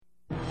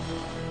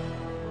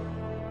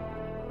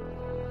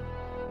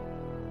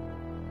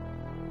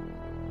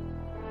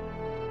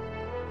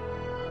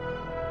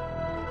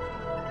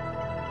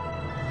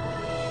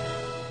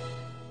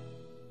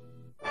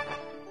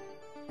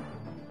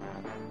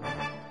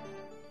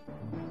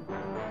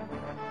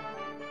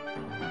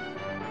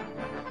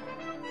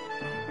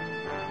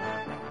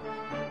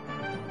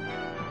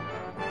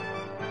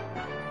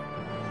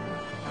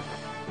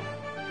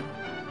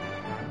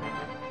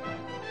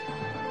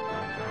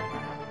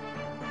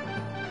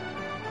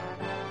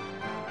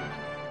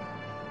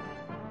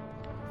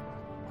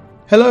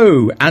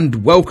Hello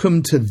and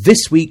welcome to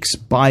this week's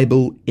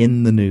Bible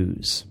in the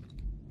News.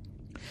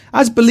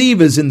 As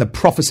believers in the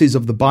prophecies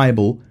of the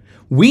Bible,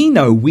 we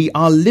know we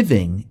are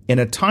living in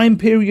a time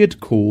period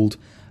called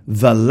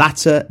the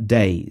latter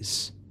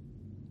days.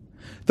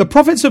 The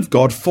prophets of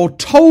God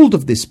foretold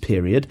of this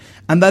period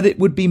and that it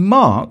would be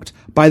marked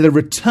by the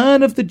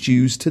return of the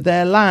Jews to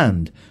their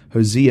land.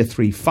 Hosea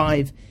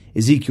 3:5,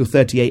 Ezekiel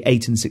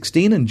 38:8 and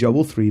 16 and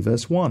Joel 3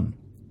 verse 1.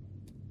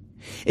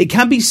 It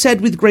can be said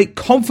with great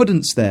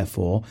confidence,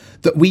 therefore,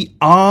 that we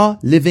are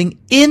living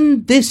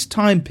in this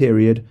time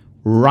period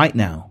right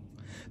now.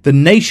 The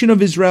nation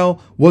of Israel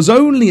was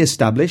only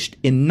established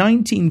in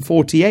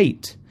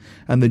 1948,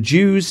 and the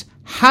Jews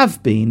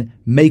have been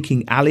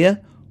making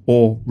Aliyah,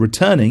 or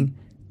returning,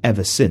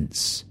 ever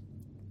since.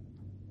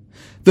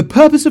 The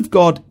purpose of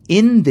God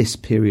in this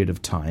period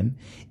of time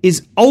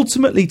is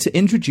ultimately to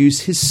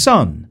introduce his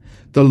Son,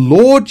 the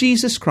Lord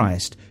Jesus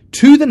Christ,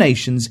 to the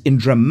nations in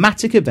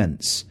dramatic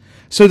events,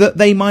 so that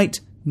they might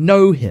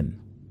know him.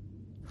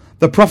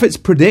 The prophets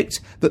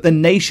predict that the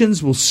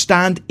nations will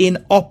stand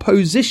in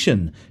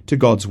opposition to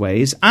God's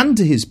ways and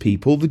to his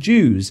people, the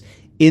Jews,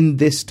 in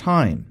this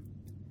time.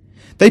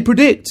 They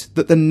predict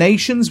that the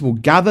nations will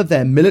gather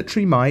their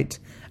military might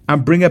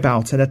and bring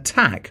about an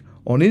attack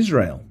on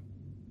Israel.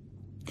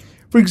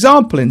 For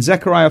example, in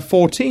Zechariah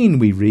 14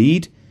 we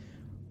read,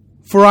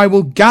 "For I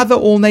will gather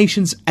all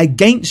nations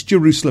against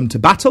Jerusalem to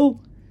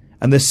battle,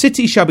 and the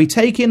city shall be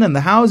taken, and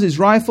the houses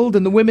rifled,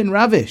 and the women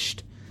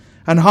ravished.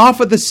 And half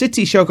of the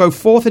city shall go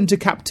forth into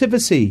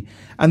captivity,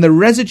 and the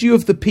residue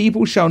of the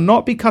people shall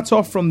not be cut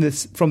off from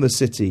the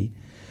city.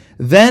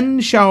 Then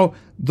shall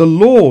the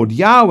Lord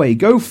Yahweh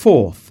go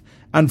forth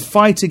and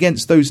fight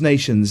against those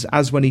nations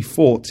as when he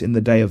fought in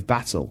the day of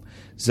battle."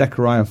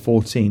 Zechariah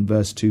 14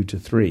 verse 2 to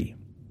 3.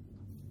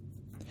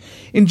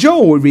 In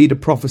Joel we read a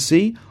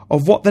prophecy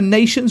of what the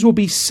nations will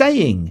be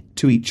saying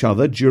to each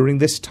other during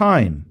this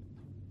time.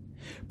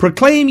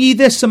 "Proclaim ye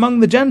this among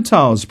the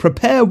Gentiles,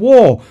 prepare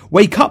war,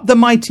 wake up the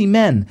mighty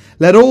men,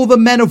 let all the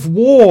men of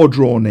war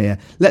draw near,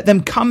 let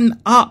them come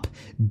up,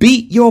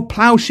 beat your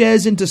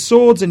plowshares into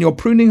swords and your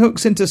pruning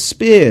hooks into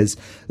spears,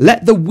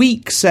 let the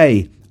weak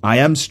say, I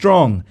am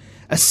strong.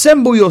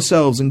 Assemble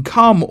yourselves and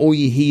come, all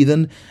ye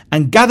heathen,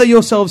 and gather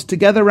yourselves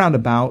together round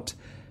about.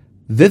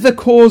 Thither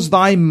cause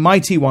thy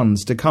mighty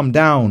ones to come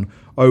down,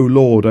 O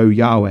Lord, O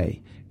Yahweh."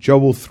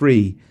 Joel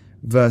 3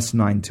 verse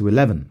 9 to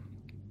 11.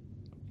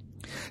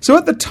 So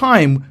at the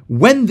time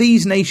when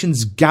these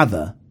nations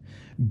gather,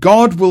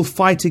 God will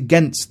fight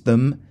against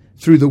them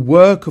through the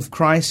work of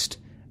Christ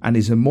and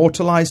his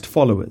immortalized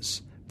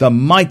followers, the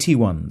mighty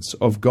ones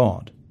of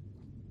God.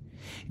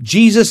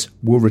 Jesus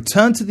will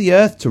return to the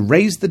earth to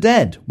raise the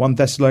dead, 1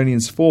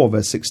 Thessalonians 4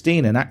 verse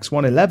 16 and Acts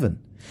 1:11,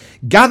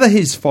 gather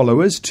his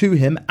followers to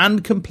him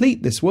and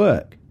complete this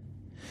work.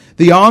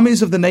 The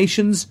armies of the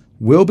nations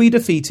will be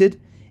defeated,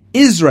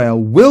 Israel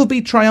will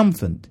be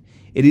triumphant.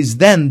 It is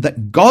then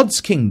that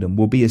God's kingdom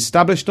will be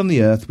established on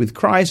the earth with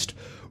Christ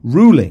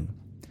ruling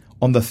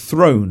on the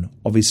throne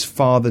of his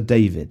father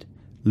David.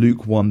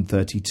 Luke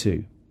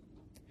 1:32.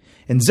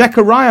 In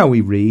Zechariah we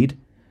read,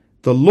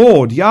 "The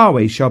Lord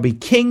Yahweh shall be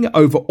king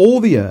over all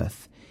the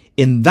earth.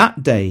 In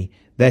that day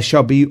there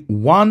shall be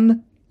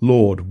one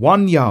Lord,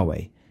 one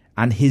Yahweh,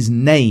 and his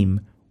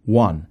name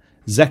one."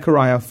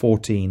 Zechariah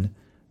 14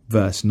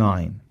 verse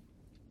 9.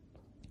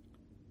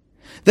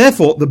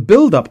 Therefore, the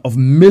build-up of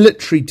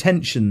military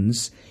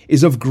tensions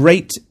is of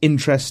great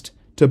interest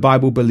to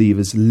Bible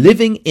believers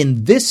living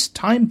in this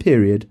time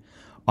period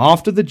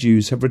after the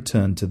Jews have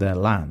returned to their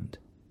land.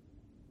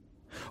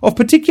 Of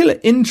particular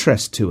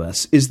interest to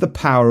us is the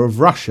power of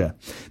Russia.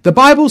 The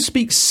Bible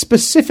speaks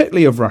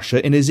specifically of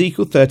Russia in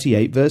Ezekiel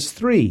 38 verse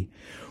 3,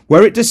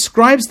 where it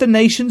describes the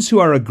nations who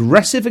are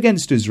aggressive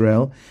against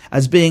Israel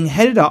as being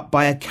headed up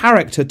by a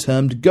character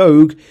termed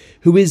Gog,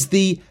 who is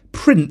the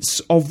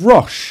Prince of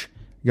Rosh,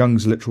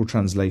 Young's literal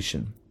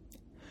translation.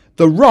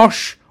 The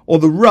Rosh, or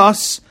the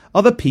Rus,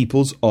 are the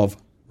peoples of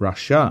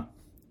Russia.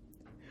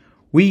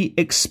 We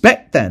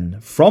expect then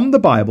from the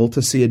Bible to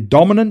see a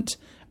dominant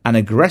and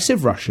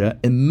aggressive Russia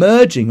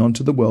emerging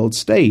onto the world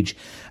stage,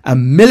 a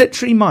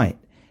military might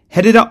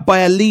headed up by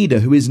a leader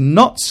who is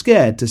not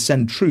scared to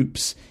send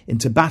troops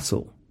into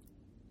battle.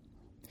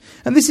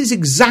 And this is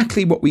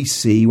exactly what we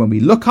see when we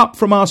look up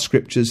from our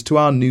scriptures to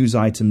our news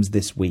items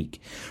this week.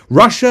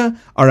 Russia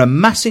are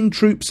amassing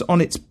troops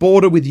on its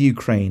border with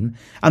Ukraine,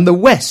 and the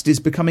West is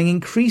becoming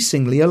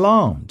increasingly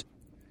alarmed.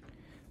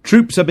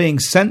 Troops are being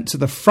sent to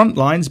the front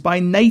lines by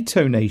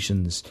NATO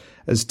nations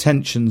as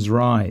tensions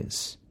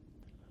rise.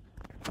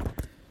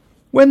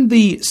 When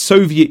the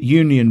Soviet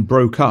Union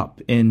broke up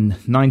in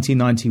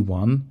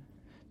 1991,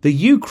 the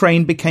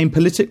Ukraine became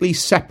politically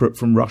separate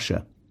from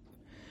Russia.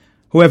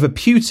 However,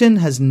 Putin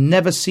has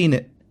never seen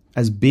it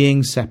as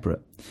being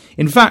separate.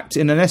 In fact,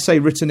 in an essay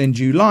written in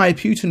July,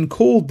 Putin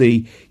called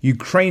the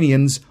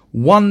Ukrainians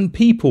one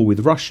people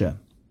with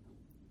Russia.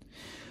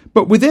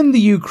 But within the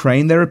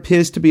Ukraine, there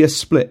appears to be a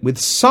split, with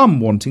some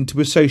wanting to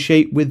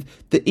associate with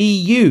the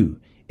EU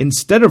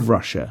instead of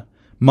Russia,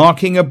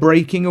 marking a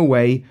breaking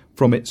away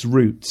from its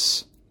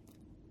roots.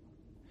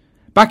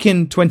 Back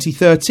in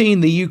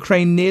 2013, the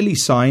Ukraine nearly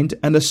signed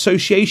an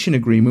association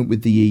agreement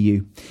with the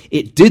EU.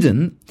 It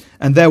didn't,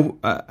 and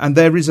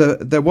there was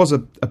a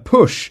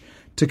push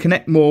to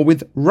connect more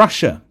with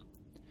Russia.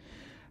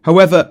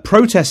 However,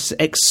 protests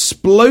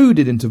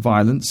exploded into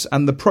violence,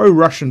 and the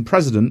pro-Russian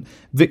president,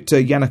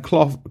 Viktor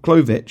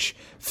Yanukovych,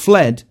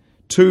 fled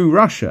to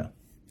Russia.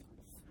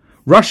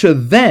 Russia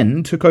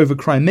then took over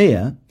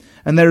Crimea,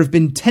 and there have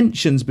been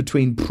tensions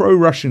between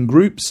pro-Russian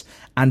groups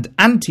and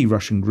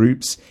anti-Russian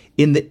groups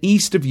in the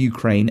east of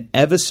Ukraine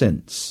ever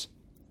since.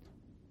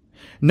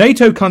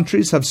 NATO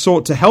countries have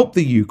sought to help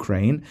the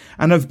Ukraine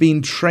and have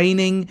been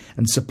training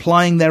and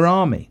supplying their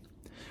army.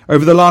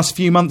 Over the last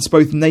few months,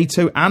 both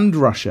NATO and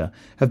Russia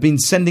have been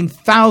sending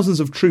thousands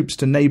of troops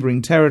to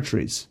neighbouring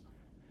territories.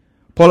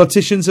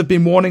 Politicians have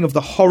been warning of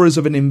the horrors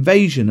of an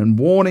invasion and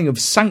warning of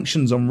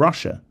sanctions on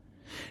Russia.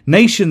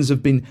 Nations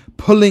have been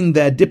pulling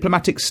their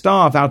diplomatic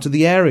staff out of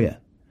the area.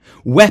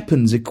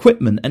 Weapons,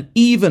 equipment, and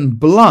even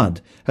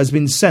blood has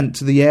been sent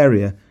to the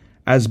area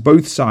as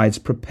both sides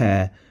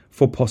prepare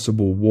for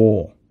possible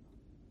war.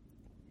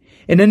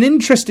 In an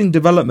interesting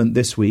development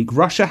this week,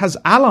 Russia has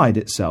allied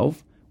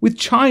itself with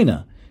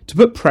China to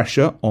put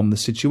pressure on the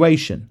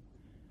situation.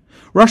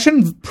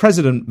 Russian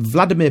President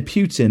Vladimir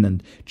Putin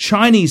and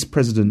Chinese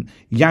President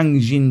Yang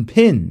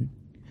Jinping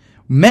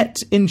met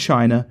in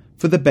China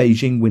for the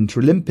Beijing Winter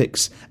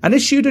Olympics and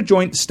issued a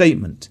joint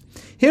statement.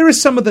 Here are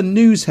some of the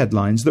news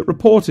headlines that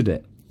reported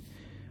it.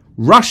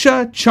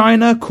 Russia,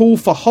 China call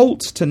for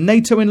halt to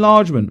NATO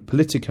enlargement,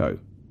 Politico.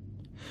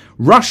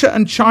 Russia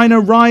and China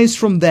rise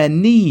from their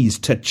knees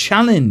to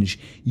challenge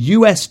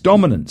US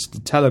dominance, The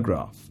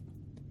Telegraph.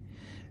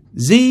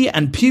 Xi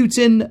and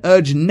Putin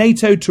urge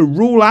NATO to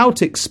rule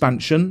out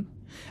expansion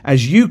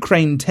as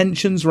Ukraine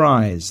tensions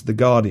rise, The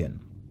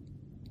Guardian.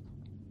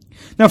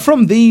 Now,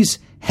 from these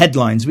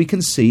headlines, we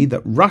can see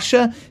that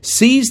Russia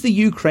sees the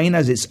Ukraine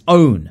as its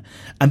own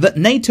and that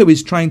NATO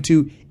is trying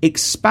to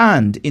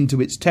expand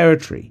into its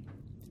territory.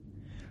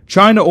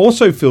 China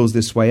also feels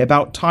this way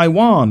about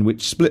Taiwan,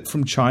 which split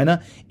from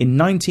China in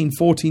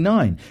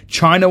 1949.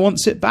 China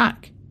wants it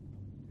back.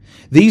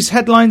 These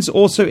headlines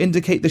also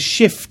indicate the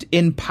shift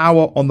in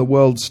power on the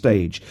world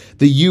stage.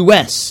 The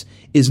US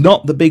is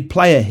not the big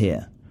player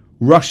here.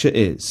 Russia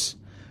is.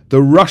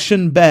 The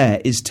Russian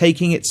bear is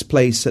taking its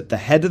place at the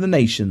head of the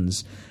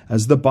nations,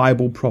 as the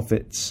Bible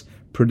prophets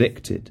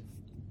predicted.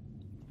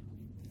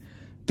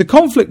 The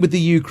conflict with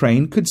the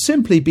Ukraine could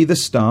simply be the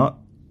start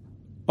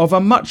of a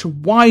much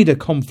wider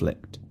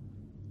conflict.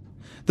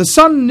 The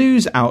Sun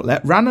news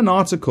outlet ran an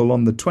article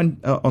on the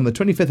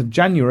 25th of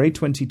January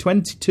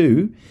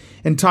 2022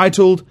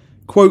 entitled,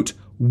 quote,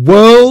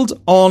 "World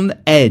on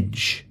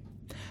Edge: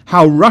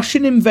 How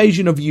Russian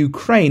Invasion of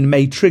Ukraine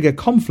May Trigger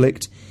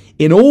Conflict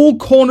in All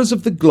Corners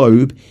of the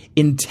Globe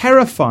in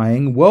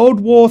Terrifying World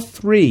War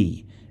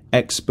III,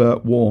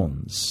 Expert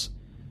Warns."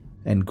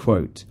 End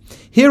quote.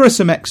 Here are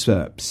some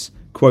excerpts.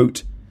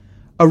 Quote,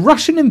 "A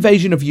Russian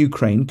invasion of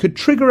Ukraine could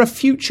trigger a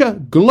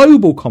future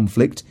global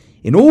conflict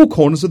in all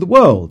corners of the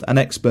world, an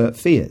expert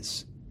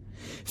fears.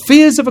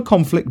 Fears of a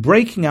conflict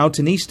breaking out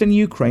in eastern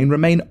Ukraine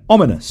remain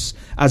ominous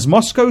as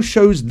Moscow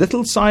shows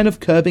little sign of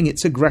curbing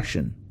its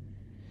aggression.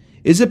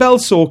 Isabel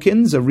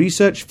Sawkins, a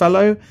research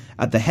fellow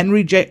at the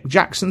Henry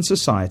Jackson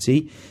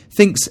Society,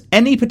 thinks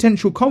any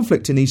potential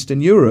conflict in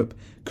Eastern Europe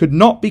could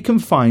not be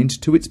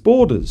confined to its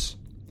borders.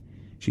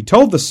 She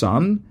told The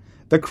Sun,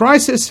 the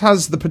crisis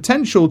has the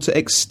potential to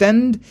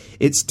extend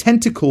its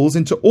tentacles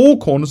into all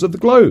corners of the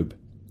globe.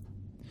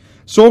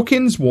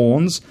 Sawkins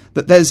warns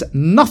that there's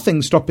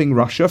nothing stopping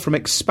Russia from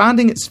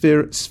expanding its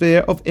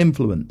sphere of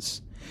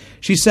influence.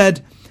 She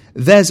said,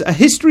 there's a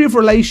history of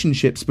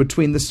relationships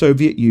between the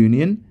Soviet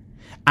Union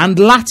and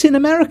Latin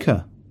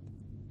America.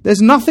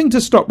 There's nothing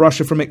to stop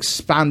Russia from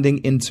expanding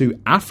into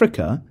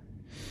Africa.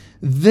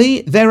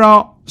 There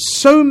are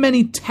so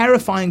many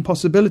terrifying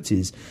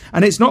possibilities,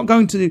 and it's not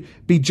going to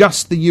be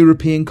just the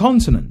European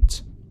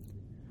continent.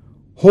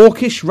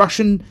 Hawkish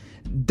Russian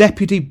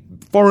Deputy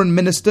Foreign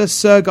Minister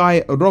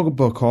Sergei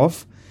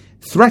Rogbakov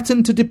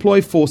threatened to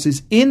deploy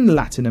forces in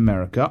Latin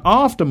America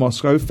after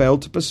Moscow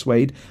failed to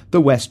persuade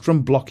the West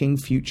from blocking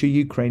future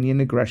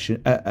Ukrainian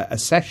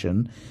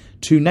accession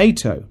to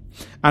NATO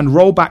and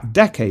roll back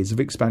decades of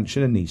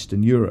expansion in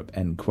Eastern Europe,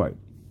 end quote.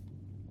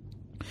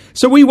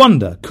 So we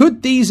wonder,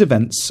 could these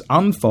events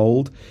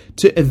unfold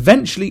to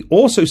eventually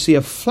also see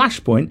a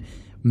flashpoint,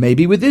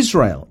 maybe with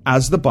Israel,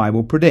 as the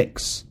Bible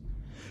predicts?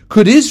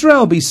 Could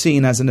Israel be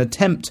seen as an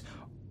attempt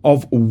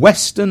of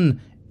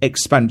Western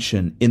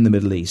expansion in the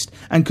Middle East?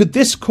 And could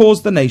this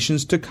cause the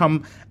nations to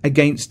come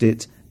against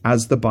it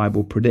as the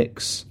Bible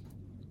predicts?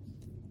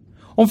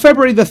 On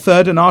February the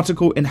 3rd, an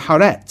article in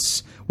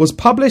Haaretz was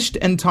published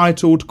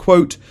entitled,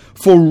 quote,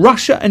 "For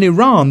Russia and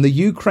Iran, the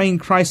Ukraine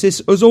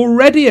crisis was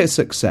already a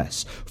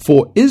success.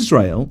 For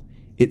Israel,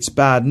 it's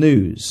bad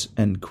news,"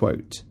 end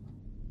quote.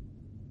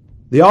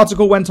 The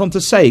article went on to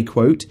say,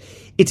 quote,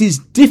 "It is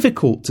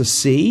difficult to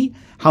see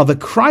how the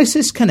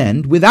crisis can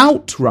end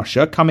without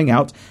Russia coming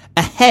out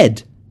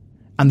ahead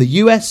and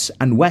the US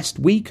and West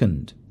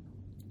weakened.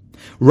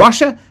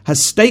 Russia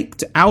has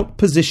staked out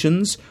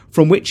positions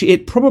from which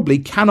it probably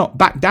cannot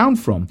back down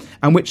from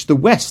and which the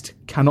West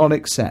cannot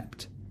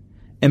accept.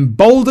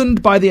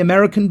 Emboldened by the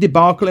American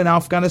debacle in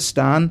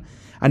Afghanistan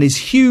and his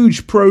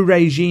huge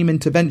pro-regime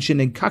intervention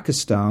in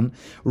Kazakhstan,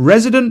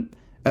 Russian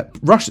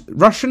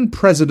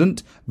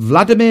President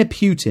Vladimir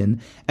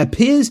Putin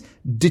appears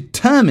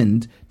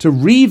determined to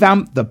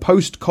revamp the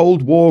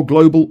post-Cold War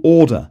global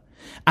order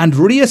and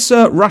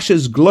reassert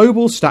Russia's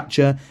global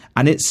stature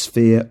and its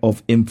sphere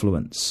of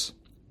influence.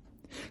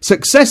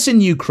 Success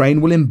in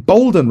Ukraine will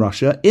embolden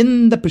Russia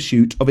in the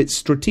pursuit of its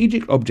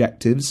strategic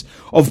objectives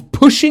of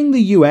pushing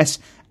the US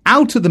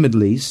out of the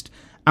Middle East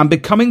and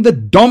becoming the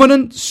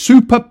dominant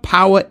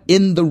superpower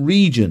in the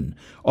region,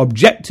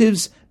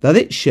 objectives that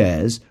it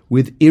shares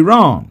with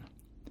Iran.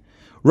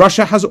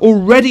 Russia has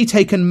already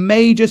taken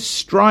major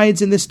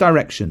strides in this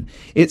direction.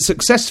 It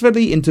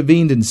successfully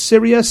intervened in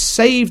Syria,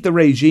 saved the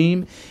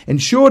regime,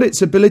 ensured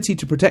its ability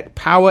to protect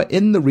power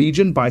in the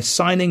region by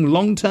signing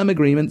long-term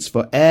agreements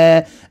for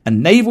air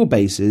and naval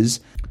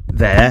bases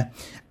there,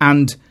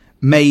 and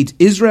made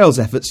Israel's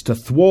efforts to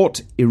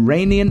thwart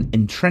Iranian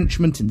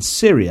entrenchment in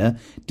Syria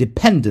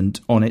dependent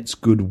on its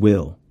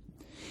goodwill.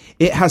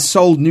 It has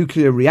sold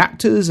nuclear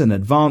reactors and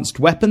advanced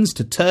weapons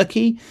to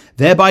Turkey,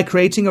 thereby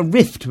creating a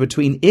rift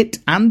between it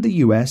and the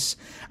US,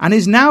 and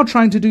is now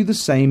trying to do the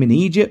same in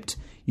Egypt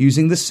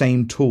using the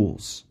same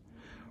tools.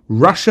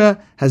 Russia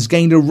has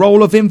gained a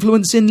role of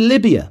influence in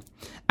Libya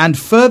and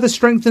further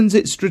strengthens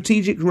its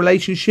strategic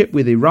relationship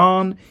with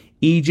Iran,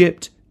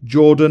 Egypt,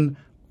 Jordan,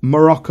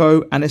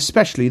 Morocco, and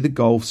especially the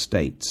Gulf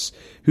states,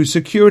 whose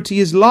security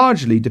is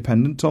largely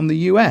dependent on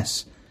the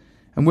US,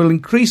 and will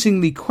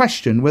increasingly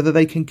question whether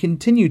they can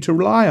continue to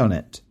rely on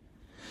it.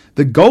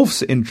 The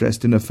Gulf's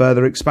interest in a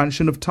further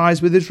expansion of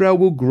ties with Israel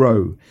will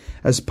grow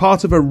as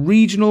part of a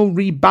regional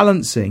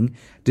rebalancing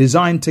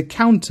designed to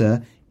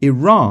counter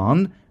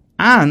Iran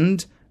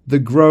and the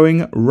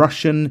growing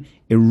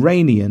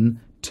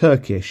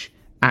Russian-Iranian-Turkish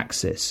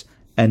axis.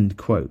 End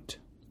quote.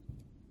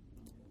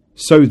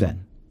 So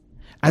then,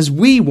 as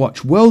we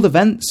watch world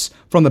events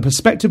from the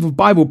perspective of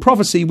Bible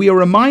prophecy, we are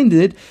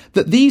reminded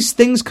that these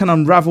things can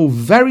unravel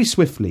very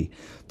swiftly.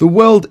 The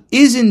world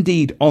is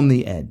indeed on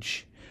the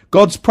edge.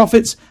 God's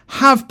prophets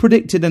have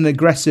predicted an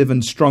aggressive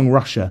and strong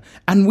Russia,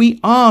 and we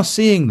are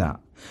seeing that.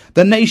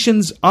 The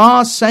nations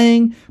are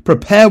saying,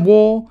 "Prepare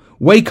war,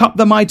 wake up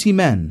the mighty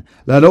men,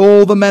 let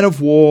all the men of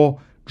war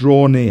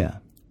draw near."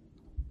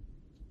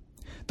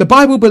 The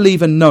Bible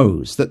believer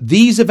knows that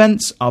these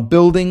events are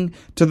building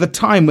to the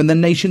time when the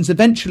nations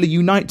eventually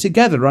unite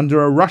together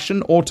under a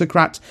Russian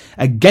autocrat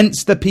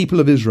against the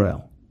people of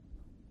Israel.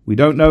 We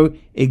don't know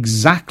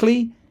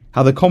exactly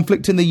how the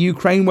conflict in the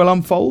Ukraine will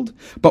unfold,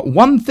 but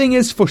one thing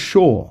is for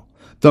sure: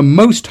 the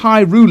Most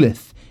High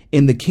ruleth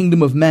in the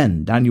kingdom of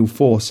men, Daniel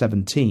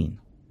 4:17.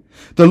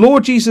 The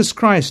Lord Jesus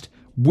Christ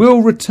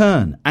will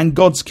return and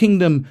God's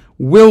kingdom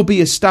will be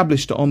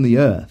established on the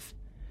earth.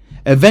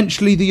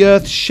 Eventually the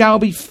earth shall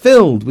be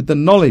filled with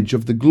the knowledge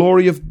of the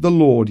glory of the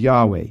Lord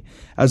Yahweh,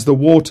 as the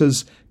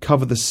waters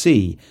cover the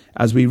sea,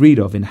 as we read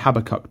of in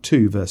Habakkuk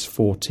 2 verse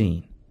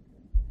 14.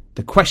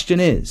 The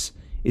question is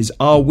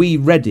are we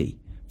ready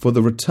for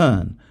the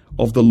return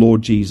of the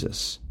Lord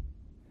Jesus?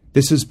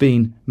 This has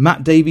been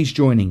Matt Davies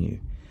joining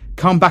you.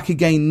 Come back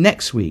again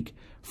next week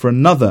for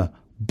another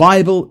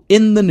Bible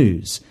in the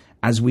News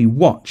as we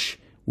watch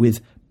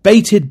with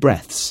bated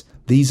breaths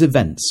these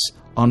events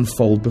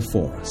unfold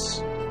before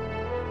us.